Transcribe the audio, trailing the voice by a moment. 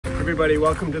Everybody,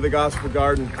 welcome to the Gospel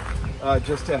Garden.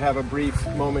 Just to have a brief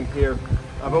moment here.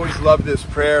 I've always loved this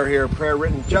prayer here, a prayer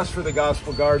written just for the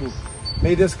Gospel Garden.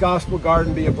 May this Gospel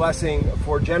Garden be a blessing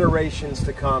for generations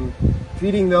to come,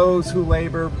 feeding those who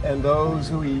labor and those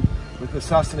who eat with the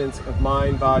sustenance of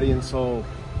mind, body, and soul,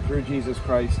 through Jesus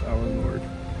Christ our Lord.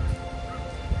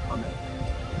 Amen.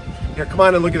 Here, come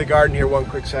on and look at the garden here one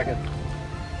quick second.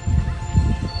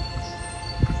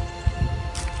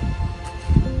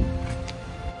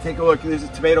 Take a look, there's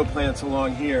tomato plants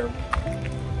along here.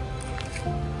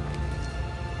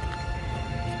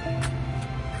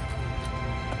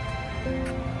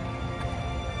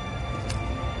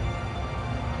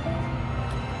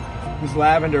 This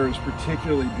lavender is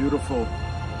particularly beautiful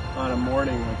on a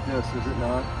morning like this, is it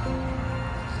not?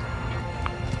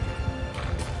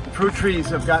 The fruit trees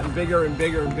have gotten bigger and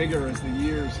bigger and bigger as the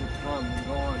years have come and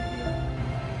gone here.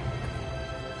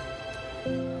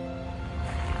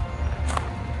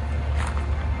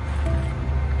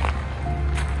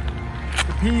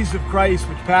 Peace of Christ,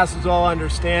 which passes all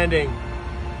understanding.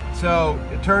 So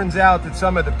it turns out that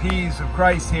some of the peas of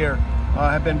Christ here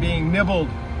have been being nibbled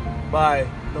by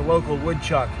the local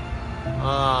woodchuck.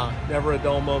 Never a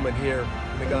dull moment here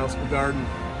in the Gospel Garden.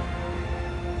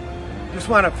 Just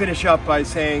want to finish up by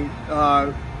saying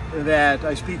that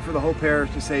I speak for the whole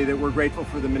parish to say that we're grateful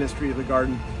for the ministry of the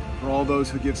garden, for all those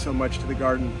who give so much to the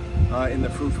garden in the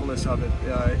fruitfulness of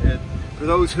it. For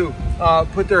those who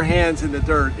put their hands in the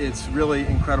dirt, it's really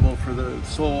incredible for the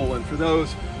soul, and for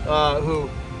those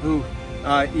who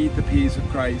eat the peas of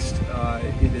Christ,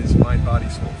 it is mind, body,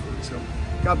 soul food. So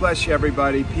God bless you,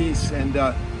 everybody. Peace, and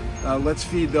let's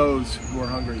feed those who are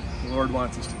hungry. The Lord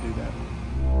wants us to do that.